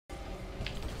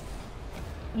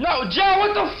No, Joe,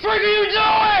 what the frick are you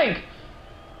doing?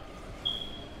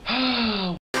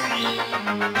 Here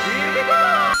we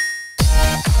go!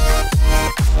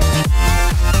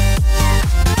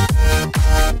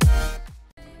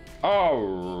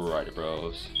 Alright,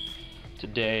 bros.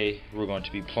 Today we're going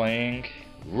to be playing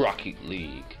Rocket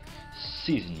League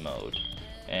Season Mode.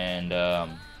 And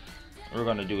we're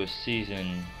going to do a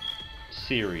season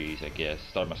series, I guess.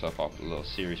 Start myself off with a little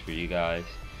series for you guys.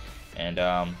 And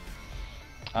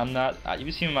I'm not,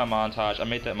 you've seen my montage. I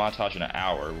made that montage in an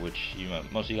hour, which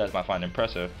most of you guys might find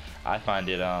impressive. I find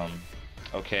it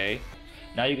okay.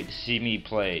 Now you get to see me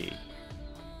play,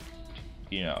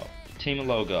 team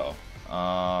logo.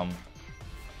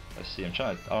 Let's see,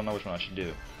 I don't know which one I should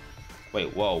do.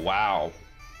 Wait, whoa, wow.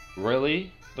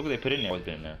 Really? Look what they put in there. What's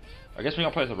been in there? I guess we're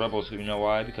gonna play as the Rebels. You know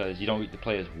why? Because you don't get to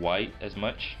play as white as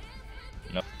much.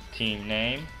 Team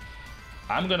name.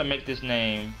 I'm gonna make this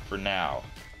name for now.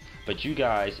 But you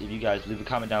guys, if you guys leave a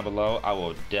comment down below, I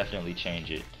will definitely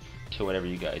change it to whatever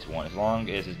you guys want, as long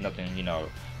as it's nothing,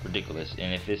 ridiculous.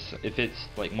 And if it's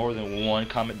like more than one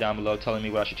comment down below telling me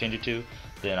what I should change it to,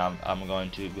 then I'm going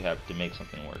to have to make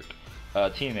something work.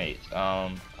 Teammates,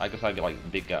 I guess I get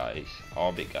like big guys,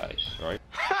 all big guys, right?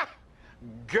 Ha!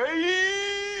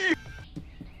 Gay!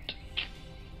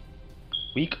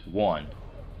 Week 1.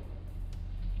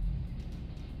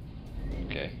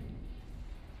 Okay.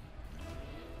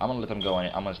 I'm gonna let them go in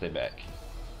it. I'm gonna stay back.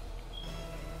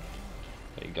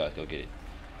 Okay, you guys go get it.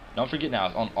 Don't forget now,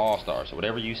 it's on All-Star, so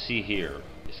whatever you see here,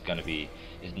 it's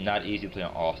not easy to play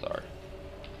on All-Star.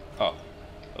 Oh.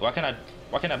 Why can't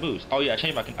I boost? Oh yeah, I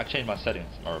changed my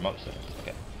settings, my remote settings.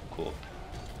 Okay, cool.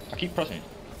 I keep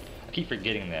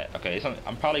forgetting that. Okay,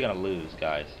 I'm probably gonna lose,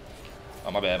 guys. Oh,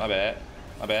 my bad.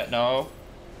 No.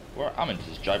 I'm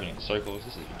just driving in circles.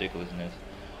 This is ridiculousness.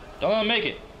 Don't let him make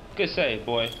it. Good save,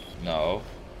 boy. No.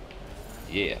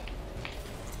 Yeah.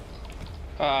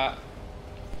 Where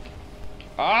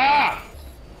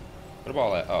the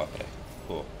ball at? Oh, okay.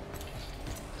 Cool.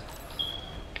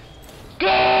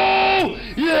 Go!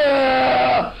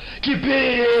 Yeah! Get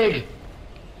big!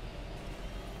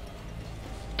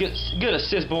 Good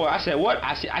assist, boy. I said what?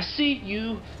 I see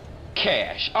you,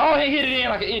 cash. Oh, he hit it in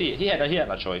like an idiot. He had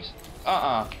no choice.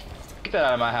 Get that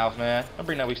out of my house, man. Don't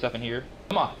bring that weak stuff in here.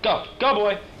 Come on, go,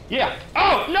 boy. Yeah.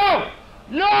 Oh no!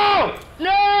 No!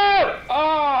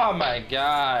 Oh my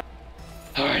God.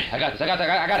 All right, I got this. I got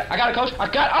it, coach.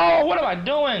 Oh, what am I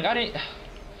doing? I didn't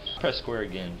press square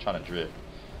again. Trying to drift.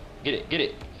 Get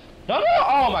it. No.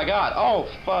 Oh my God. Oh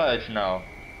fudge. No.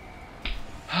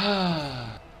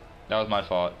 That was my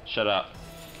fault. Shut up.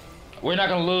 We're not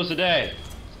gonna lose today.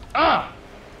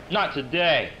 Not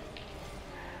today.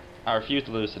 I refuse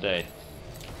to lose today.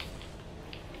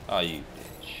 Oh, you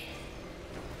bitch.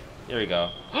 Here we go.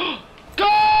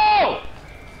 Go!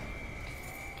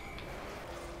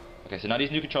 Okay, so now these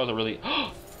new controls are really.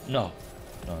 No.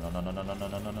 No.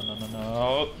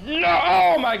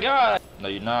 Oh my God. No,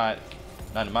 you're not.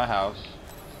 Not in my house.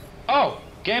 Oh,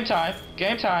 game time.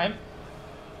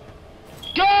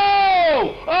 Go!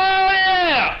 Oh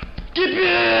yeah! Get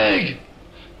big!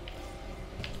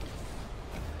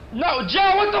 No,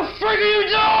 Joe, what the frick are you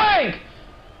doing?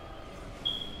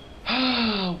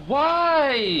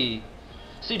 Why?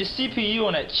 See the CPU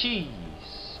on that cheese.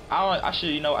 I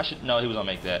should know he was gonna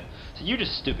make that. So you're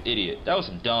just a stupid idiot. That was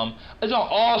some dumb. It's on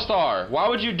All-Star. Why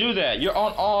would you do that? You're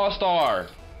on All-Star.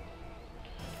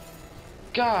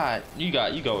 God, you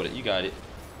go with it. You got it.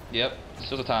 Yep.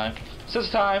 Sizzle time.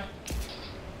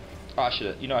 Oh, I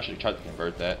should have tried to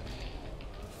convert that.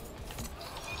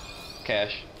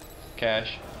 Cash.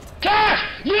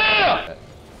 Yeah!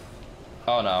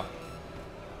 Oh no.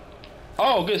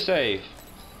 Oh, good save.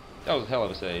 That was a hell of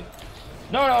a save.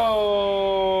 No!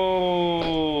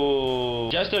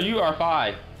 Jester, you are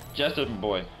 5. Jester,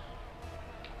 boy.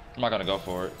 I'm not gonna go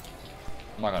for it.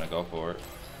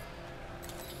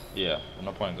 Yeah, there's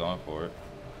no point in going for it.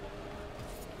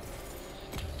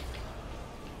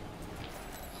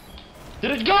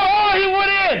 Did it go? Oh, he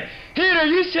went in! Heater,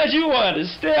 you said you wanted to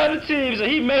stay on the team, so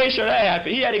he made sure that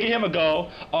happened. He had to get him a goal.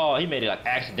 Oh, he made it like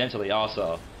accidentally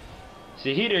also.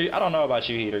 See, Heater, I don't know about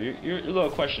you, Heater. You're a little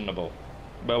questionable.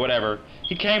 But whatever.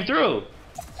 He came through.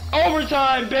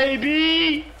 Overtime,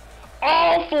 baby!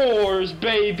 All 4s,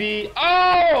 baby!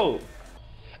 Oh!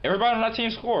 Everybody on that team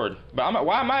scored. But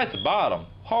why am I at the bottom?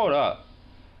 Hold up.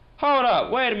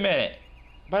 Wait a minute.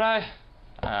 But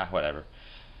whatever.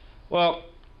 Well,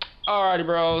 alrighty,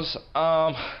 bros.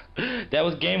 That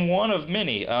was game 1 of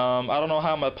many. I don't know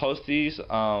how I'm gonna post these.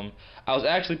 I was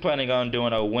actually planning on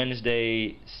doing a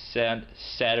Wednesday, Sunday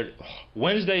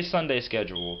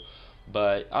schedule,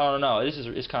 But I don't know.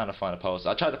 It's kind of fun to post.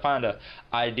 I tried to find a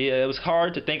idea. It was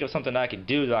hard to think of something that I could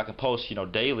do that I could post,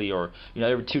 daily or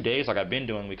every 2 days like I've been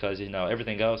doing because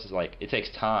everything else is like it takes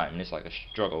time and it's like a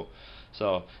struggle.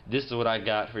 So this is what I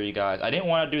got for you guys. I didn't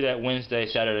want to do that Wednesday,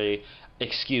 Saturday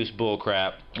excuse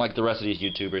bullcrap like the rest of these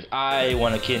YouTubers. I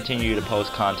want to continue to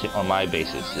post content on my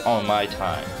basis, on my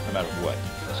time, no matter what.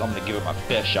 So I'm gonna give it my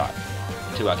best shot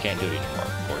until I can't do it anymore.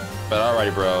 But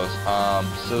alrighty, bros.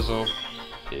 Sizzle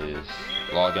is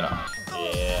logging off.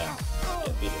 Yeah,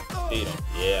 feed him,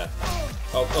 yeah.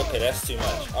 Oh, okay, that's too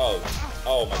much.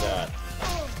 Oh my God.